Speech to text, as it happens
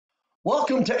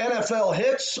Welcome to NFL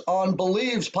Hits on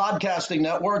Believe's podcasting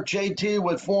network. JT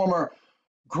with former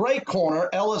great corner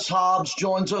Ellis Hobbs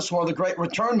joins us, one of the great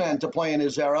return men to play in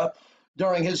his era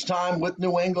during his time with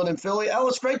New England and Philly.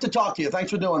 Ellis, great to talk to you. Thanks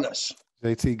for doing this.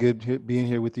 JT, being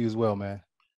here with you as well, man.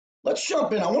 Let's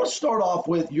jump in. I want to start off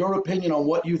with your opinion on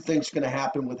what you think is going to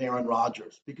happen with Aaron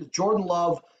Rodgers, because Jordan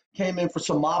Love came in for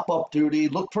some mop-up duty,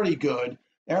 looked pretty good.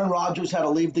 Aaron Rodgers had to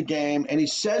leave the game, and he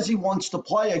says he wants to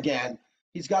play again.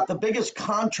 He's got the biggest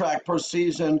contract per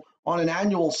season on an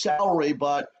annual salary,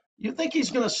 but you think he's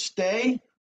going to stay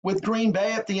with Green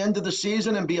Bay at the end of the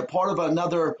season and be a part of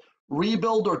another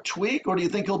rebuild or tweak, or do you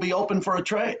think he'll be open for a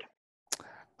trade?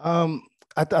 Um,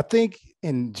 I think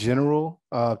in general,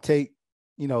 take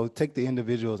the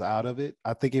individuals out of it.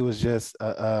 I think it was just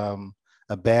a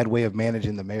bad way of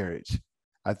managing the marriage.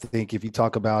 I think if you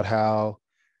talk about how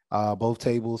both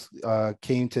tables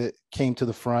came to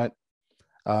the front,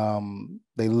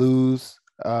 they lose,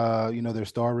 their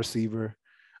star receiver.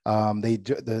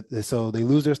 So they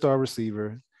lose their star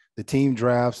receiver. The team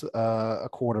drafts a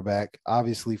quarterback,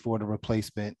 obviously for the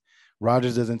replacement.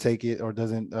 Rodgers doesn't take it or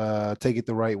doesn't take it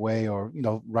the right way, or,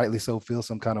 rightly so, feel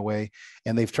some kind of way.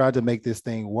 And they've tried to make this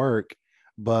thing work.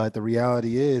 But the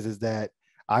reality is that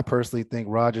I personally think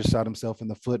Rodgers shot himself in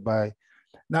the foot by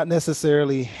not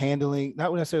necessarily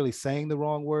saying the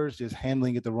wrong words, just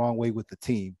handling it the wrong way with the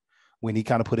team, when he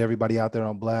kind of put everybody out there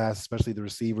on blast, especially the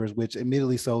receivers, which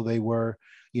admittedly so they were,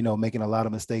 making a lot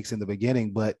of mistakes in the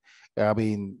beginning. But I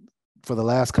mean, for the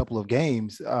last couple of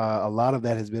games, a lot of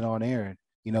that has been on Aaron,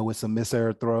 with some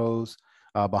misaired throws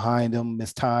behind him,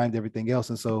 mistimed, everything else.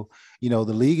 And so, the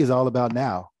league is all about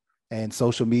now, and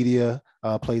social media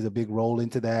plays a big role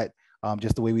into that,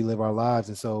 just the way we live our lives.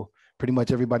 And so pretty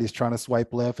much everybody's trying to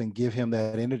swipe left and give him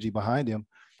that energy behind him.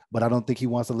 But I don't think he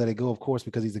wants to let it go, of course,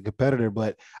 because he's a competitor.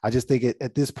 But I just think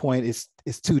at this point,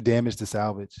 it's too damaged to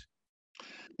salvage.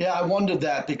 Yeah, I wondered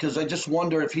that because I just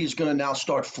wonder if he's going to now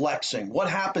start flexing. What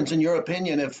happens, in your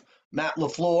opinion, if Matt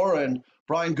LaFleur and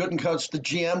Brian Gutekunst, the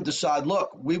GM, decide,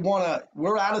 look,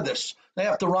 we're out of this. They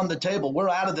have to run the table. We're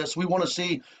out of this. We want to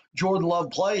see Jordan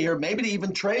Love play here, maybe to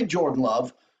even trade Jordan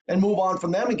Love and move on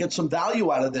from them and get some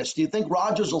value out of this. Do you think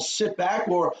Rodgers will sit back,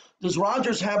 or does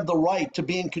Rodgers have the right to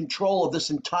be in control of this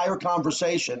entire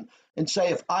conversation and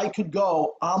say, if I could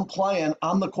go, I'm playing,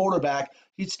 I'm the quarterback,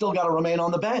 he's still got to remain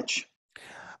on the bench?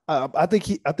 I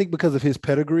think because of his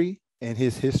pedigree and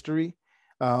his history,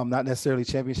 not necessarily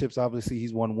championships. Obviously,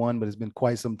 he's won one, but it's been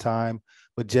quite some time.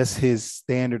 But just his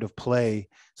standard of play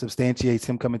substantiates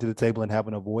him coming to the table and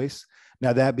having a voice.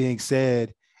 Now, that being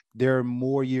said, there are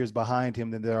more years behind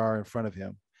him than there are in front of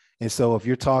him. And so if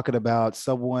you're talking about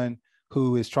someone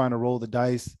who is trying to roll the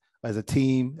dice as a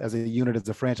team, as a unit, as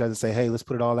a franchise, and say, hey, let's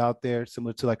put it all out there,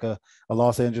 similar to like a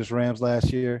Los Angeles Rams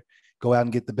last year, go out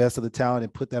and get the best of the talent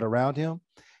and put that around him,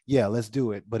 yeah, let's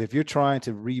do it. But if you're trying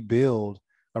to rebuild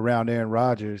around Aaron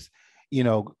Rodgers, you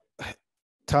know,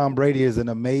 Tom Brady is an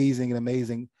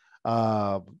amazing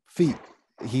feat.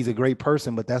 He's a great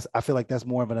person, but I feel like that's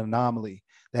more of an anomaly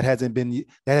that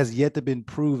has yet to been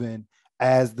proven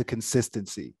as the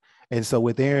consistency. And so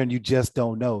with Aaron, you just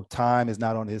don't know. Time is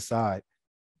not on his side.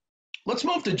 Let's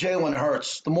move to Jalen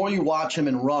Hurts. The more you watch him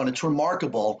and run, it's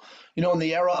remarkable. In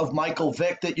the era of Michael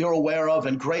Vick that you're aware of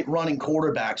and great running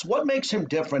quarterbacks, what makes him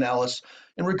different, Ellis,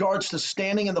 in regards to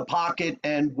standing in the pocket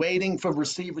and waiting for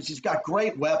receivers? He's got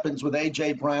great weapons with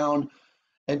A.J. Brown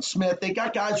and Smith. They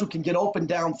got guys who can get open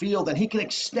downfield, and he can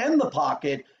extend the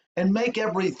pocket and make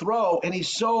every throw, and he's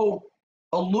so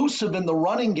elusive in the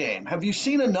running game. Have you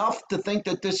seen enough to think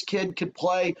that this kid could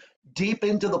play deep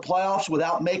into the playoffs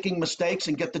without making mistakes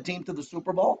and get the team to the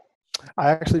Super Bowl?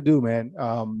 I actually do, man.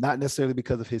 Not necessarily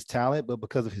because of his talent, but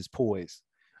because of his poise.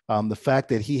 The fact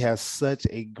that he has such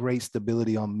a great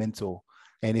stability on mental.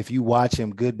 And if you watch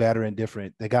him, good, bad, or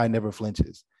indifferent, the guy never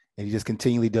flinches. And he just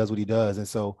continually does what he does. And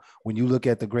so when you look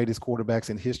at the greatest quarterbacks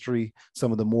in history,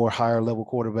 some of the more higher level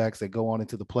quarterbacks that go on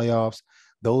into the playoffs,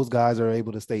 those guys are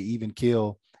able to stay even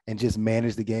keel and just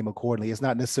manage the game accordingly. It's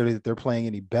not necessarily that they're playing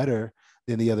any better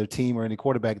than the other team or any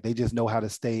quarterback. They just know how to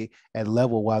stay at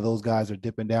level while those guys are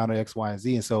dipping down to X, Y, and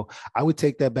Z. And so I would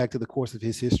take that back to the course of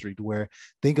his history, to where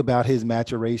think about his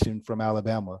maturation from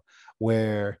Alabama,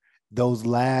 where those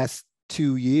last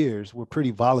 2 years were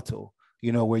pretty volatile,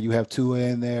 where you have Tua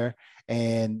in there.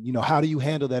 And, how do you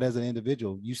handle that as an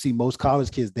individual? You see most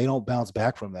college kids, they don't bounce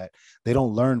back from that. They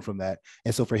don't learn from that.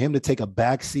 And so for him to take a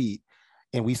back seat,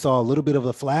 and we saw a little bit of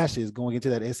the flashes going into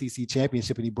that SEC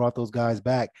championship, and he brought those guys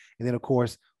back. And then, of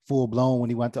course, full blown when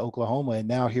he went to Oklahoma. And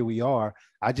now here we are.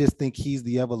 I just think he's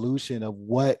the evolution of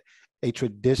what a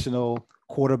traditional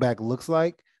quarterback looks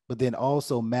like, but then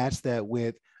also match that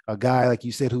with a guy, like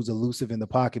you said, who's elusive in the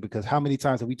pocket, because how many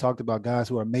times have we talked about guys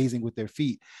who are amazing with their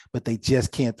feet, but they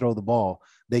just can't throw the ball?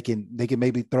 They can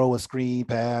maybe throw a screen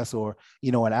pass or,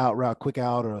 an out route, quick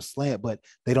out or a slant, but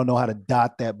they don't know how to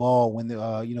dot that ball when,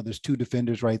 there's two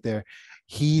defenders right there.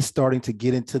 He's starting to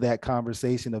get into that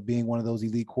conversation of being one of those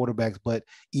elite quarterbacks, but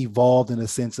evolved in the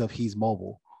sense of he's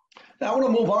mobile. Now I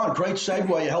want to move on. Great segue.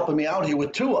 You're helping me out here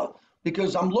with Tua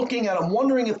because I'm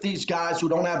wondering if these guys who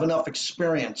don't have enough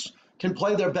experience can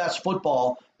play their best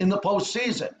football in the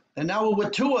postseason. And now we're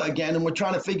with Tua again, and we're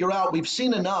trying to figure out. We've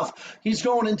seen enough. He's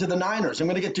going into the Niners. I'm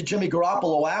going to get to Jimmy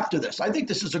Garoppolo after this. I think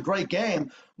this is a great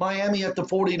game. Miami at the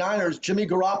 49ers, Jimmy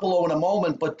Garoppolo in a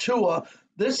moment, but Tua,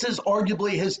 this is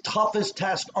arguably his toughest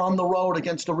test on the road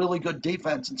against a really good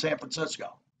defense in San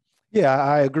Francisco. Yeah,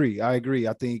 I agree. I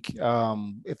think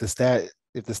if the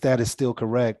stat is still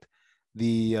correct,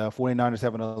 the 49ers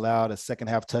haven't allowed a second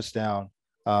half touchdown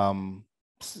for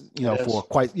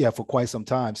quite some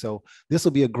time. So this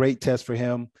will be a great test for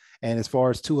him. And as far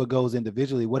as Tua goes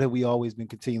individually, what have we always been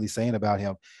continually saying about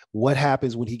him? What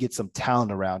happens when he gets some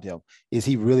talent around him? Is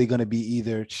he really going to be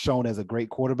either shown as a great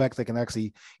quarterback that can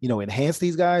actually, enhance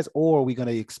these guys, or are we going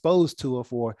to expose Tua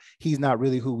for he's not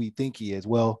really who we think he is?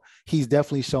 Well, he's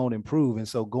definitely shown improve. And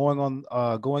so going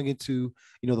into,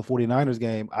 the 49ers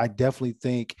game, I definitely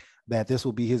think that this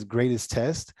will be his greatest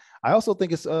test. I also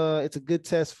think it's a good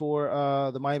test for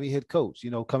the Miami head coach.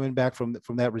 Coming back from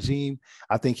that regime,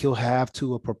 I think he'll have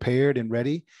Tua prepared and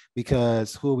ready,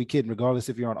 because who are we kidding? Regardless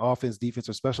if you're on offense, defense,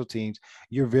 or special teams,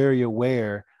 you're very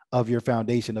aware of your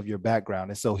foundation, of your background,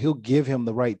 and so he'll give him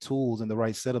the right tools and the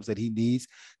right setups that he needs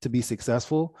to be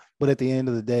successful. But at the end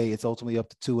of the day, it's ultimately up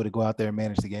to Tua to go out there and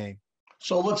manage the game.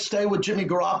 So let's stay with Jimmy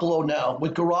Garoppolo now.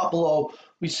 With Garoppolo,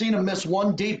 we've seen him miss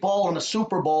one deep ball in a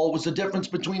Super Bowl. It was the difference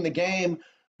between the game.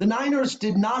 The Niners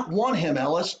did not want him,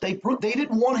 Ellis. They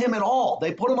didn't want him at all.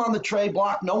 They put him on the trade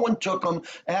block. No one took him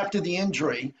after the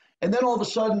injury. And then all of a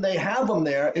sudden they have him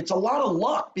there. It's a lot of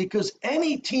luck because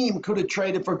any team could have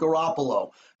traded for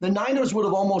Garoppolo. The Niners would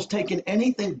have almost taken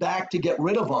anything back to get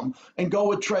rid of him and go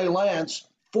with Trey Lance.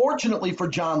 Fortunately for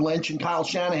John Lynch and Kyle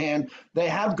Shanahan, they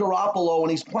have Garoppolo, and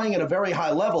he's playing at a very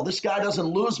high level. This guy doesn't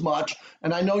lose much,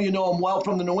 and I know you know him well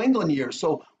from the New England years.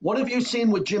 So what have you seen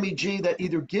with Jimmy G that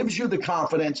either gives you the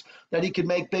confidence that he can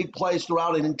make big plays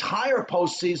throughout an entire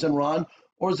postseason run,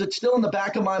 or is it still in the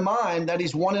back of my mind that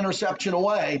he's one interception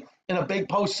away in a big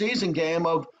postseason game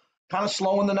of kind of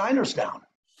slowing the Niners down?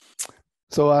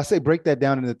 So I say break that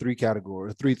down into three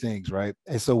categories, three things, right?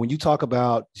 And so when you talk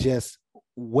about just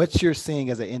what you're seeing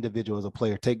as an individual, as a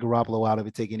player, take Garoppolo out of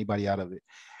it, take anybody out of it,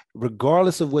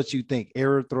 regardless of what you think,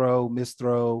 error throw, missed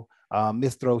throw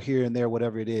here and there,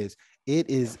 whatever it is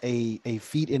a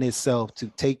feat in itself to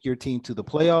take your team to the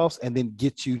playoffs and then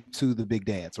get you to the big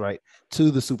dance, right?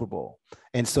 To the Super Bowl.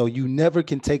 And so you never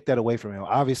can take that away from him.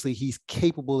 Obviously, he's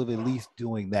capable of at least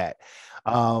doing that.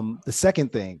 The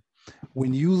second thing,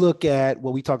 when you look at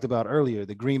what we talked about earlier,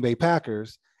 the Green Bay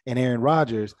Packers and Aaron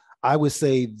Rodgers, I would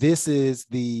say this is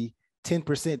the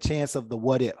 10% chance of the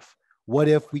what if. What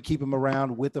if we keep him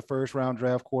around with the first round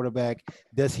draft quarterback?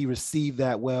 Does he receive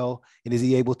that well? And is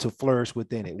he able to flourish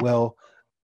within it? Well,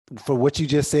 for what you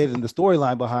just said and the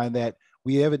storyline behind that,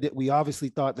 we obviously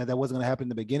thought that wasn't going to happen in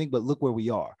the beginning, but look where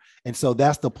we are. And so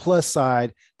that's the plus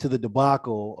side to the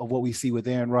debacle of what we see with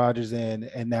Aaron Rodgers and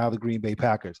now the Green Bay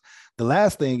Packers. The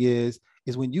last thing is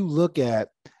when you look at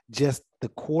just the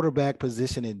quarterback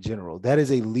position in general, that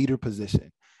is a leader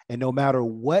position. And no matter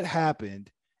what happened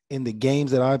in the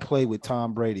games that I played with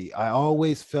Tom Brady, I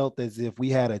always felt as if we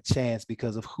had a chance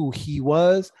because of who he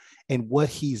was and what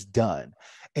he's done.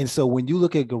 And so when you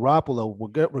look at Garoppolo,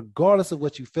 regardless of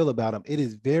what you feel about him, it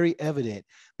is very evident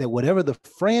that whatever the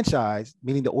franchise,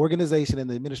 meaning the organization and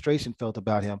the administration, felt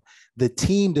about him, the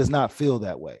team does not feel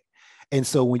that way. And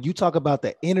so when you talk about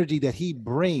the energy that he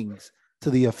brings to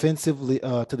the offensive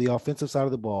side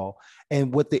of the ball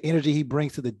and what the energy he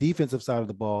brings to the defensive side of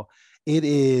the ball, it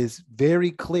is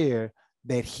very clear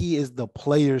that he is the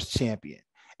player's champion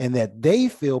and that they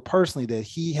feel personally that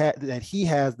he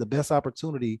has the best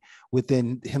opportunity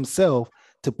within himself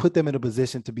to put them in a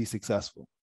position to be successful.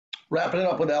 Wrapping it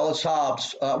up with Ellis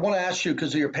Hobbs, I want to ask you,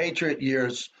 because of your Patriot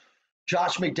years,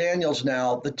 Josh McDaniels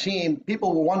now, the team,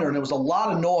 people were wondering, there was a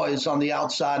lot of noise on the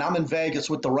outside. I'm in Vegas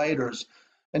with the Raiders,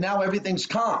 and now everything's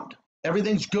calmed.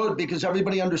 Everything's good because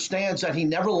everybody understands that he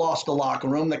never lost the locker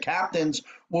room. The captains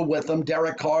were with him,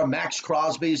 Derek Carr, Max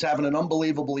Crosby's having an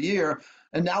unbelievable year.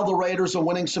 And now the Raiders are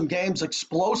winning some games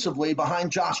explosively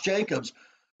behind Josh Jacobs.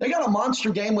 They got a monster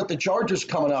game with the Chargers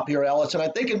coming up here, Ellis, and I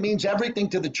think it means everything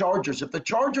to the Chargers. If the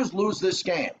Chargers lose this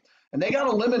game, And they got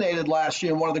eliminated last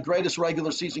year in one of the greatest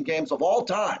regular season games of all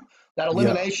time, that Yeah.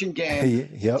 elimination game.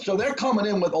 Yep. So they're coming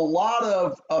in with a lot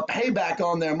of payback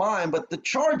on their mind. But the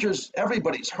Chargers,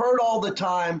 everybody's hurt all the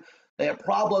time. They have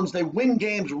problems. They win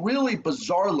games really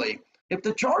bizarrely. If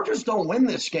the Chargers don't win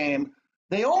this game,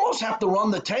 they almost have to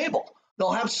run the table.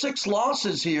 They'll have 6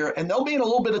 losses here, and they'll be in a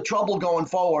little bit of trouble going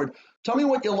forward. Tell me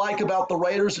what you like about the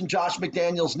Raiders and Josh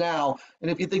McDaniels now,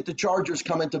 and if you think the Chargers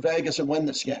come into Vegas and win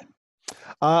this game.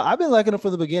 I've been liking them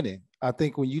from the beginning. I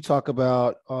think when you talk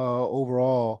about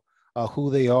overall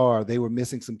who they are, they were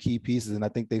missing some key pieces, and I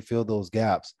think they filled those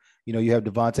gaps. You know, you have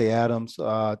Devontae Adams,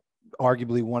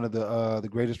 arguably one of the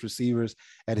greatest receivers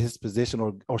at his position,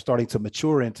 or starting to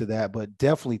mature into that, but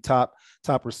definitely top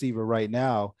receiver right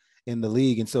now in the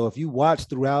league. And so if you watch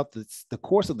throughout the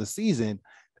course of the season,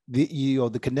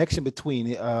 the connection between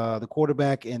the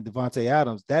quarterback and Devontae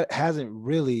Adams, that hasn't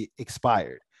really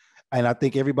expired. And I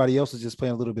think everybody else is just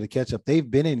playing a little bit of catch up.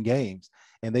 They've been in games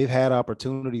and they've had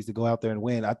opportunities to go out there and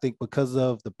win. I think because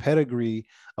of the pedigree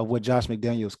of what Josh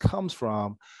McDaniels comes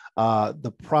from,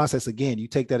 the process, again, you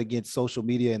take that against social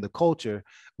media and the culture,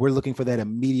 we're looking for that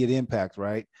immediate impact,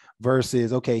 right?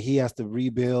 Versus, okay, he has to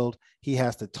rebuild, he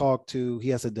has to talk to, he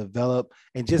has to develop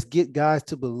and just get guys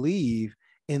to believe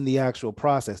in the actual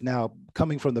process. Now,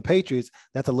 coming from the Patriots,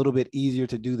 that's a little bit easier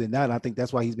to do than that. And I think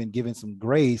that's why he's been given some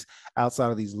grace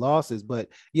outside of these losses. But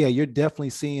yeah, you're definitely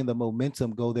seeing the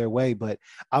momentum go their way. But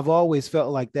I've always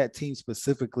felt like that team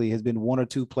specifically has been 1 or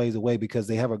 2 plays away because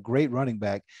they have a great running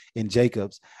back in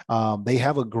Jacobs. They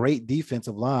have a great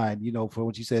defensive line, you know, for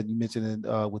what you said, you mentioned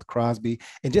with Crosby,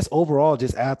 and just overall,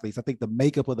 just athletes. I think the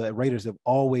makeup of the Raiders have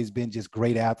always been just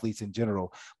great athletes in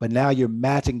general. But now you're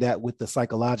matching that with the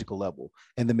psychological level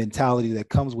and the mentality that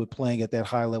comes with playing at that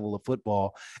high level of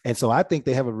football. And so I think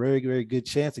they have a very, very good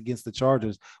chance against the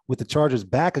Chargers. With the Chargers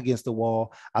back against the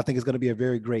wall, I think it's going to be a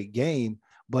very great game.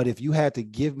 But if you had to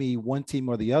give me one team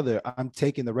or the other, I'm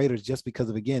taking the Raiders just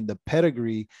because of, again, the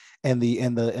pedigree and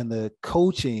the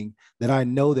coaching that I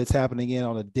know that's happening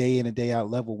on a day in and day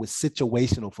out level with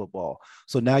situational football.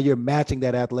 So now you're matching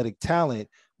that athletic talent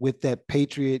with that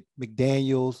Patriot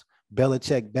McDaniels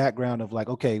Belichick background of like,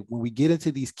 okay, when we get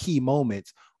into these key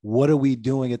moments, what are we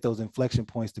doing at those inflection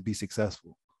points to be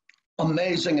successful?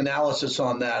 Amazing analysis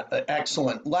on that.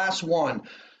 Excellent. Last one.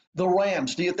 The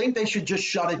Rams, do you think they should just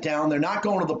shut it down? They're not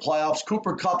going to the playoffs.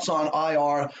 Cooper Kupp's on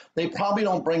IR. They probably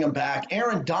don't bring him back.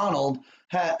 Aaron Donald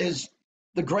is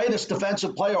the greatest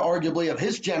defensive player, arguably, of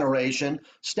his generation.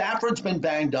 Stafford's been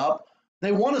banged up.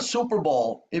 They won a Super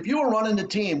Bowl. If you were running the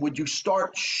team, would you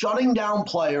start shutting down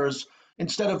players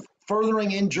instead of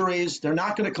furthering injuries? They're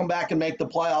not going to come back and make the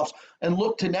playoffs, and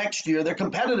look to next year. They're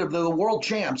competitive. They're the world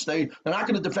champs. They're not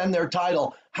going to defend their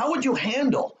title. How would you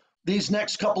handle these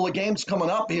next couple of games coming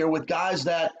up here with guys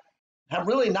that have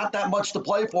really not that much to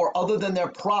play for other than their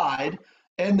pride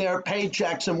and their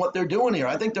paychecks and what they're doing here?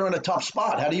 I think they're in a tough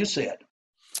spot. How do you see it?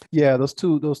 Yeah, those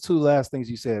two last things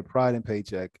you said, pride and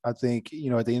paycheck. I think, you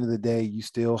know, at the end of the day, you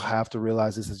still have to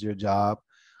realize this is your job,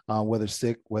 whether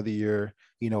sick, whether you're,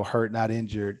 you know, hurt, not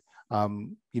injured.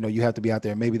 You know, you have to be out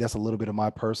there. Maybe that's a little bit of my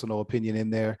personal opinion in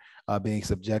there, being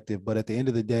subjective. But at the end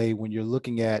of the day, when you're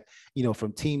looking at, you know,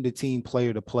 from team to team,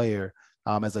 player to player,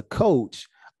 as a coach,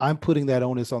 I'm putting that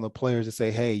onus on the players to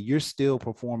say, hey, you're still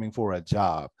performing for a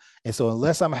job. And so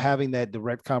unless I'm having that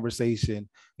direct conversation,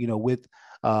 you know, with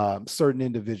certain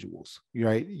individuals,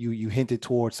 right? You hinted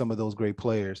towards some of those great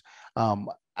players.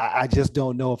 I just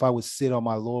don't know if I would sit on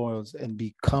my laurels and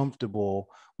be comfortable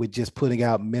with just putting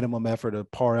out minimum effort or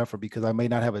par effort because I may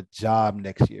not have a job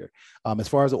next year. As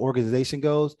far as the organization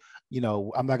goes, you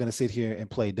know, I'm not going to sit here and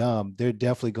play dumb. They're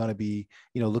definitely going to be,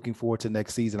 you know, looking forward to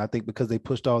next season. I think because they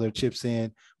pushed all their chips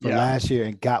in for Yeah. last year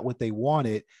and got what they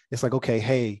wanted, it's like, okay,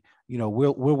 hey, you know,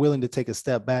 we're willing to take a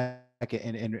step back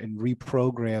and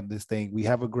reprogram this thing. We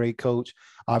have a great coach.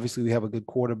 Obviously, we have a good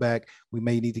quarterback. We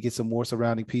may need to get some more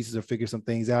surrounding pieces or figure some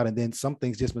things out. And then some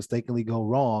things just mistakenly go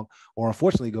wrong or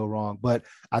unfortunately go wrong. But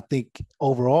I think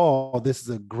overall, this is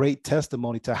a great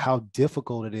testimony to how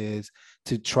difficult it is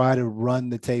to try to run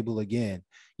the table again,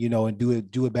 you know, and do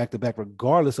it back to back,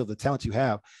 regardless of the talent you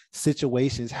have.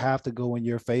 Situations have to go in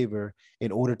your favor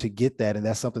in order to get that. And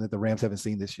that's something that the Rams haven't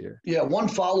seen this year. Yeah, one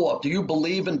follow-up. Do you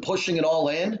believe in pushing it all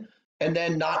in and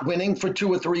then not winning for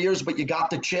 2 or 3 years, but you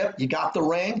got the chip, you got the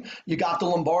ring, you got the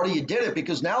Lombardi, you did it?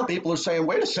 Because now people are saying,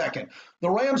 wait a second, the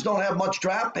Rams don't have much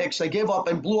draft picks. They gave up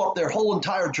and blew up their whole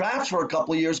entire drafts for a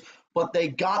couple of years, but they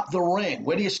got the ring.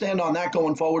 Where do you stand on that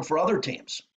going forward for other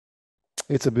teams?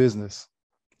 It's a business.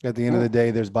 At the end of the Mm.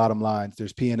 day, there's bottom lines,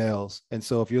 there's P&Ls. And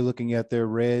so if you're looking at their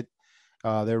red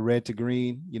to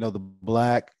green, you know, the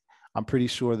black, I'm pretty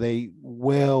sure they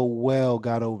well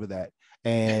got over that,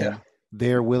 Yeah. and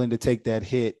they're willing to take that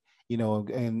hit.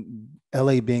 And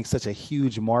LA being such a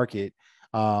huge market,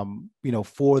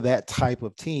 for that type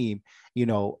of team, you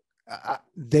know,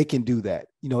 they can do that.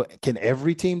 Can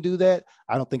every team do that?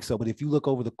 I don't think so. But if you look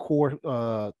over the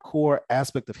core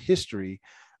aspect of history,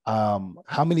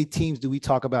 how many teams do we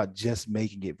talk about just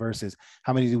making it versus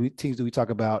how many teams do we talk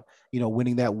about,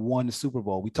 winning that one Super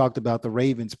Bowl? We talked about the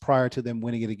Ravens prior to them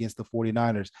winning it against the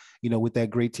 49ers, with that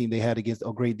great team they had against,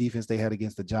 a great defense they had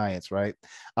against the Giants, right?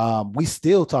 We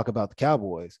still talk about the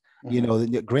Cowboys.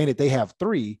 Mhm. Granted, they have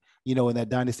three, in that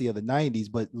dynasty of the 90s,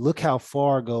 but look how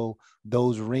far ago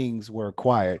those rings were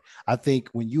acquired. I think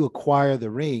when you acquire the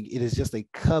ring, it is just a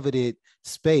coveted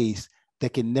space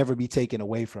that can never be taken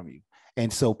away from you.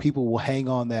 And so people will hang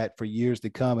on that for years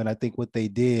to come. And I think what they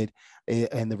did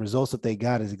and the results that they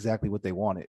got is exactly what they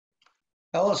wanted.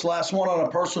 Ellis, last one on a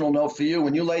personal note for you.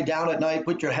 When you lay down at night,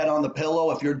 put your head on the pillow,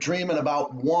 if you're dreaming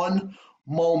about one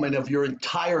moment of your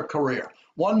entire career,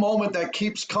 one moment that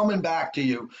keeps coming back to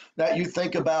you, that you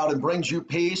think about and brings you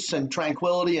peace and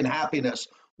tranquility and happiness,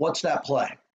 what's that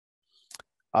play?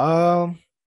 Um,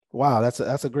 wow,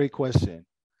 that's a great question.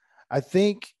 I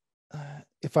think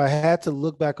if I had to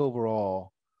look back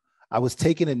overall, I was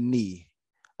taking a knee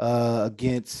I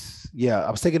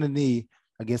was taking a knee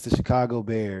against the Chicago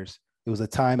Bears. It was a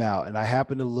timeout, and I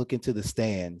happened to look into the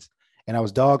stands, and I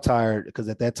was dog tired because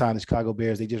at that time, the Chicago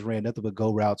Bears, they just ran nothing but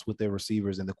go routes with their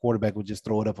receivers, and the quarterback would just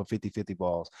throw it up for 50-50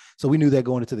 balls. So we knew that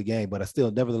going into the game, but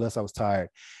nevertheless, I was tired.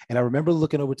 And I remember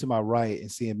looking over to my right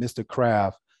and seeing Mr.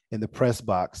 Kraft in the press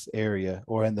box area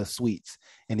or in the suites,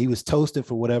 and he was toasting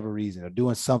for whatever reason or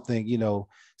doing something,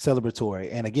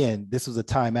 celebratory. And again, this was a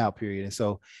timeout period. And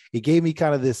so it gave me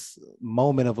kind of this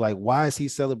moment of like, why is he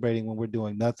celebrating when we're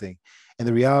doing nothing? And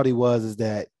the reality is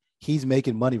that he's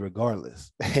making money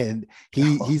regardless. And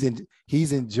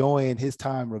he's enjoying his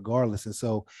time regardless. And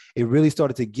so it really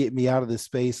started to get me out of the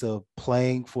space of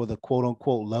playing for the quote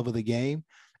unquote love of the game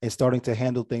and starting to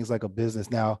handle things like a business.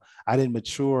 Now, I didn't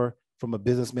mature from a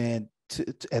businessman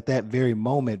at that very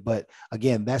moment. But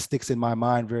again, that sticks in my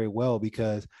mind very well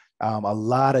because a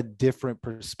lot of different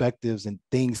perspectives and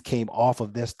things came off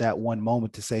of that one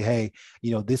moment to say, hey,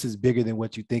 this is bigger than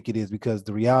what you think it is. Because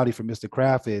the reality for Mr.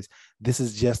 Kraft is this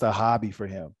is just a hobby for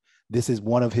him. This is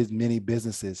one of his many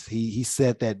businesses. He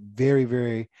said that very,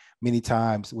 very many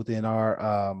times within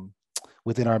our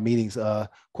meetings,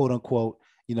 quote unquote,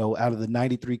 out of the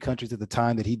 93 countries at the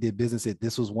time that he did business at,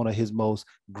 this was one of his most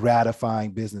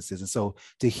gratifying businesses. And so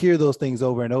to hear those things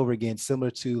over and over again, similar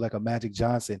to like a Magic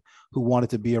Johnson who wanted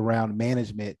to be around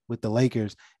management with the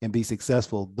Lakers and be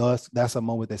successful, that's a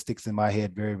moment that sticks in my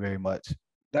head very, very much.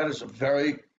 That is a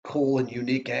very cool and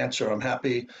unique answer. I'm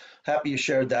happy you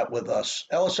shared that with us.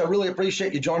 Ellis, I really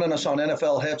appreciate you joining us on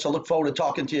NFL Hits. I look forward to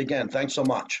talking to you again. Thanks so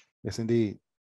much. Yes, indeed.